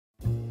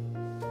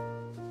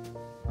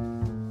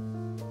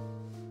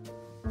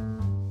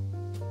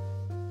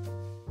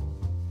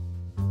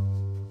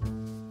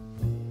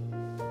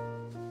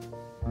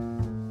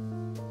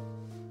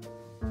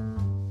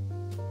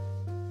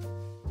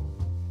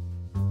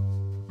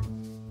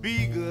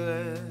Be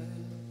good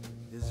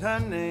is her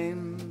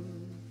name,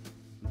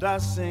 and I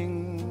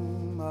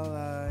sing my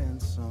lion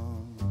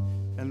song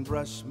and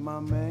brush my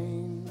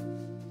mane.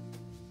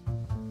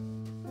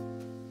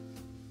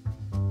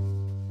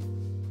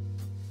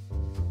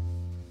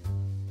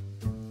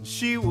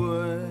 She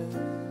would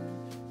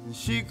and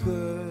she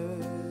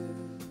could,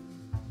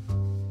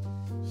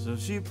 so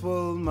she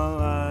pulled my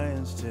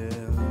lion's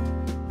tail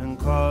and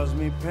caused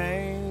me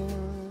pain.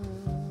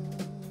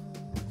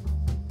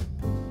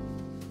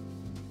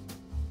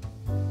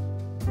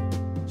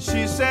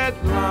 She said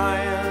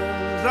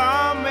lions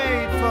are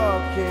made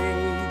for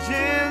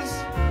cages,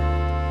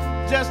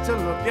 just to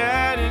look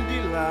at and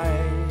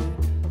delight.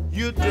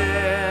 You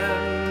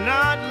dare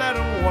not let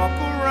them walk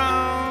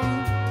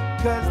around,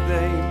 'cause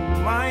they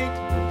might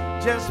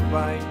just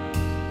bite.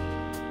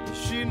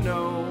 She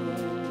knows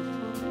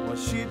what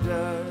she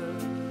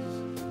does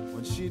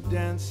when she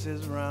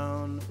dances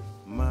round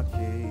my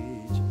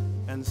cage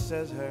and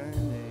says her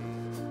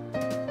name.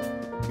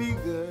 Be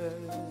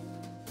good,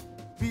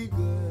 be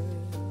good.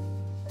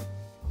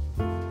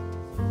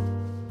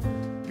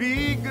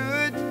 Be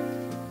good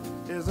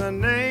is her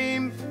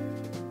name.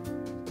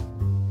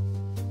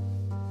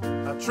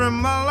 I trim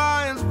my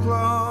lion's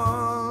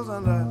claws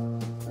and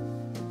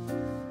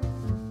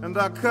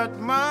I cut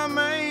my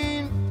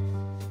mane,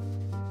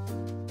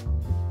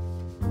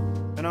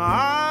 and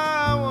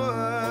I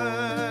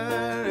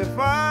would if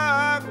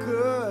I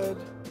could,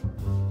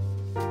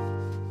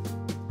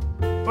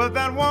 but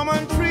that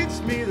woman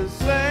treats me the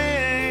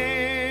same.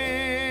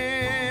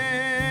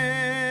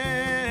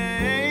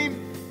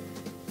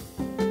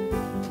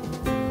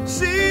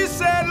 She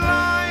said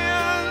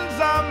lions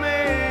are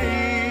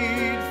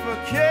made for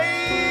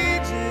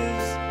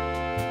cages,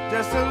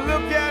 just to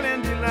look at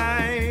and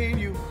delight.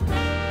 You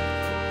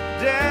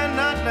dare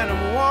not let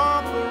them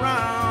walk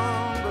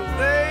around, 'cause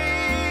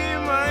they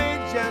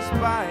might just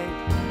bite.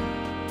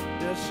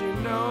 Does she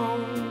know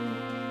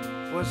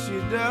what she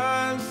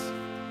does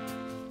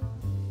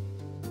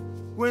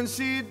when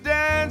she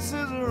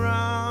dances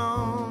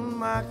around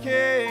my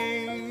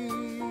cage?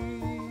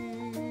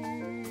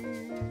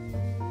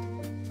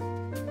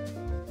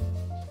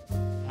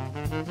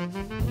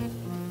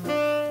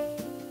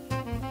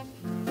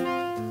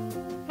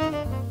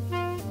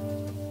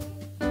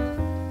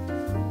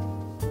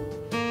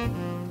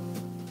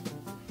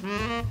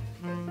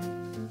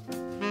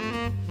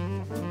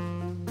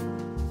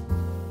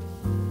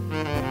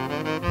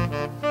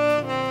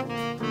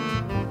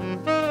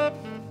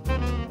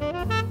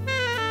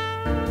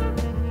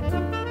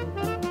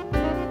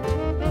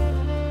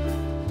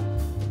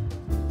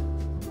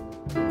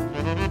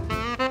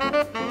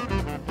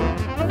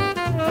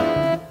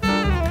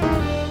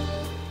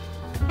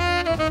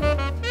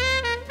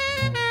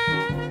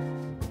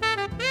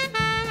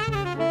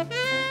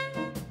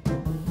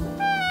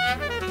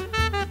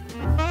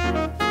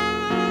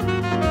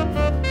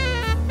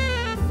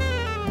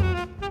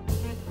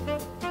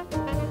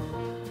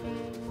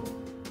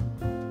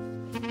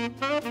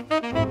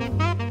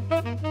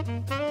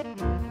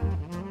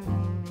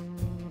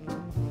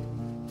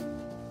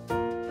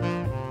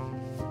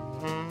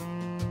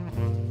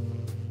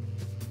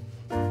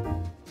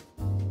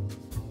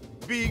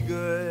 Be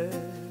good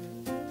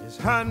is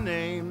her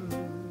name.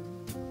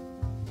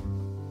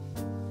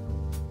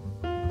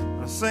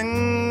 I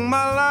sing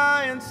my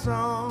lion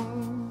song,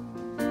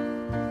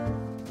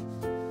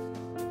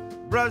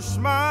 brush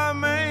my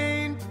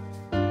mane,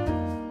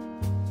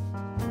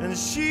 and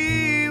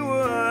she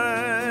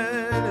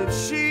would if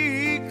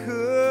she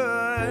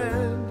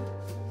could,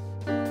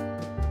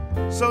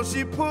 so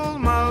she pulled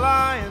my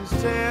lion's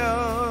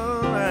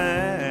tail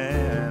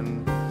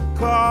and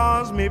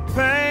caused me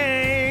pain.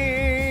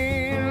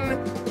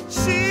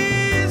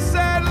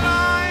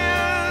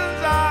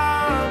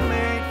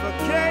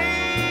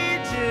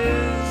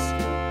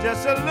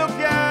 Just to look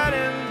at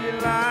and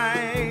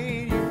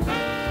delight. You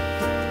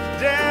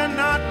dare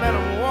not let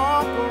them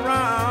walk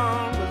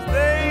around, 'cause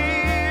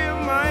they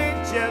might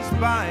just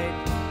bite.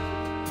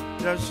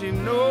 Does she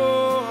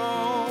know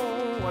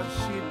what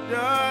she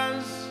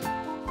does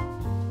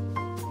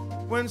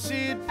when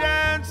she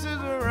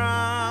dances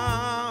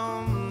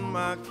around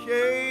my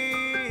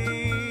cage?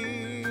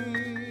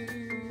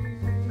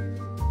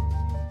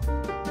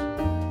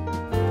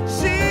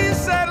 She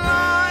said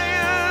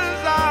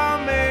lions are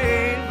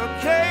made for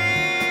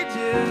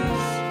cages,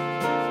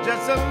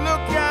 just to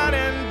look at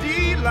and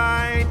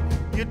delight.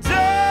 You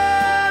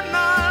dare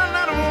not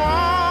let them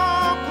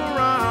walk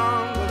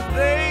around, 'cause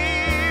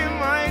they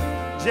might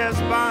just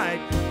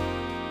bite.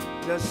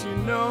 Does she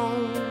know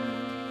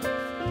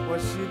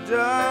what she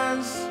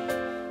does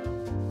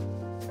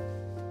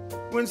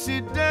when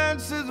she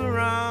dances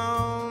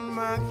around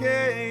my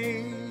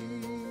cage?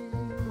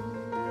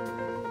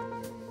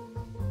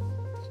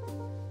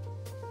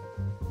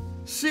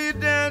 She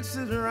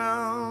dances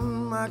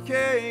around my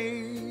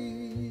cage.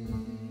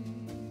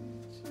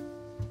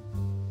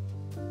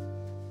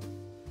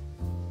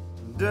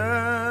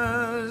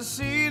 Does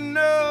she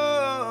know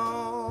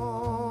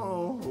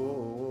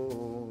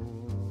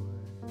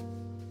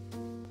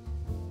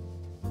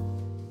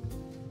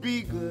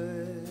be good.